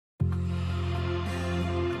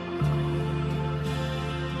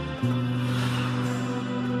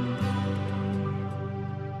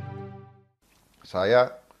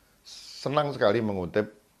Saya senang sekali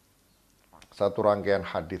mengutip satu rangkaian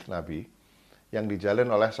hadis Nabi yang dijalin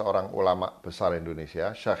oleh seorang ulama besar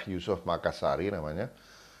Indonesia, Syekh Yusuf Makasari namanya.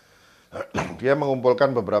 Dia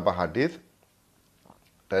mengumpulkan beberapa hadis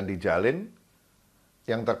dan dijalin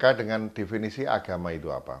yang terkait dengan definisi agama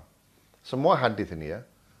itu apa. Semua hadis ini ya,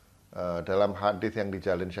 dalam hadis yang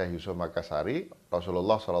dijalin Syekh Yusuf Makasari,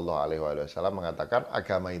 Rasulullah Shallallahu Alaihi Wasallam mengatakan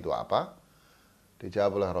agama itu apa?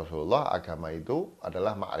 Dijawab oleh Rasulullah, agama itu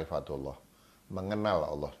adalah ma'rifatullah, mengenal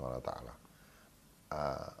Allah SWT.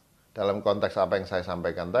 Dalam konteks apa yang saya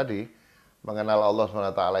sampaikan tadi, mengenal Allah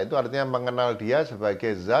SWT itu artinya mengenal dia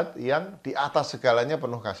sebagai zat yang di atas segalanya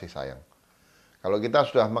penuh kasih sayang. Kalau kita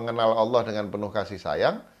sudah mengenal Allah dengan penuh kasih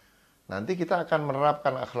sayang, nanti kita akan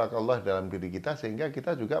menerapkan akhlak Allah dalam diri kita sehingga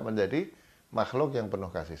kita juga menjadi makhluk yang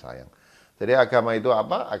penuh kasih sayang. Jadi agama itu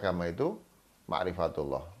apa? Agama itu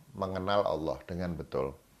ma'rifatullah, mengenal Allah dengan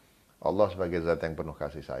betul. Allah sebagai zat yang penuh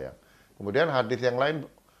kasih sayang. Kemudian hadis yang lain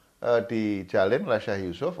dijalin oleh Syekh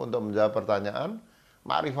Yusuf untuk menjawab pertanyaan,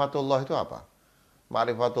 ma'rifatullah itu apa?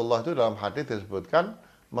 Ma'rifatullah itu dalam hadis disebutkan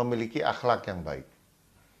memiliki akhlak yang baik.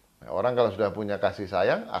 Nah, orang kalau sudah punya kasih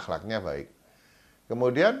sayang, akhlaknya baik.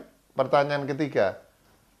 Kemudian pertanyaan ketiga,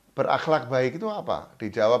 berakhlak baik itu apa?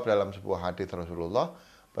 Dijawab dalam sebuah hadis Rasulullah,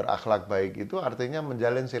 berakhlak baik itu artinya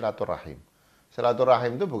menjalin silaturahim.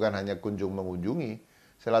 Silaturahim itu bukan hanya kunjung mengunjungi.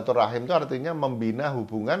 Silaturahim itu artinya membina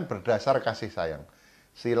hubungan berdasar kasih sayang.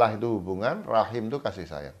 Silah itu hubungan, rahim itu kasih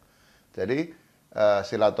sayang. Jadi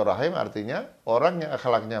silaturahim artinya orang yang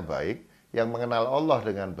akhlaknya baik, yang mengenal Allah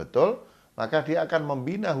dengan betul, maka dia akan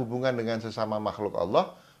membina hubungan dengan sesama makhluk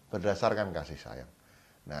Allah berdasarkan kasih sayang.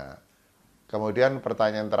 Nah, kemudian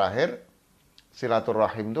pertanyaan terakhir,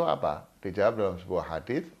 silaturahim itu apa? Dijawab dalam sebuah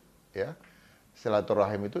hadis, ya.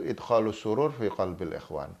 Silaturahim itu idkhalus surur fi qalbil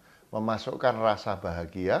ikhwan, memasukkan rasa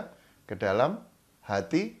bahagia ke dalam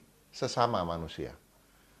hati sesama manusia.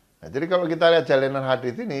 Nah, jadi kalau kita lihat jalinan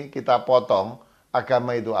hadis ini, kita potong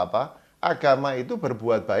agama itu apa? Agama itu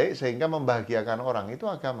berbuat baik sehingga membahagiakan orang, itu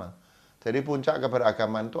agama. Jadi puncak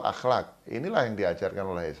keberagaman itu akhlak. Inilah yang diajarkan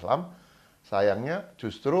oleh Islam. Sayangnya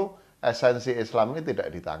justru esensi Islam ini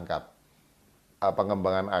tidak ditangkap.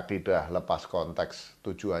 Pengembangan akidah lepas konteks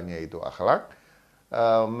tujuannya itu akhlak.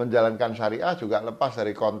 Menjalankan syariah juga lepas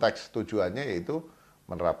dari konteks tujuannya yaitu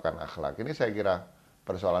menerapkan akhlak. Ini saya kira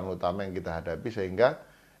persoalan utama yang kita hadapi sehingga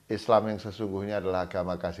Islam yang sesungguhnya adalah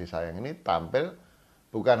agama kasih sayang ini tampil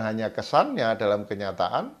bukan hanya kesannya dalam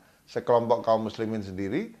kenyataan, sekelompok kaum muslimin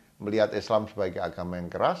sendiri melihat Islam sebagai agama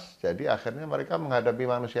yang keras, jadi akhirnya mereka menghadapi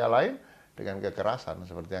manusia lain dengan kekerasan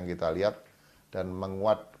seperti yang kita lihat dan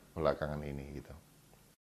menguat belakangan ini gitu.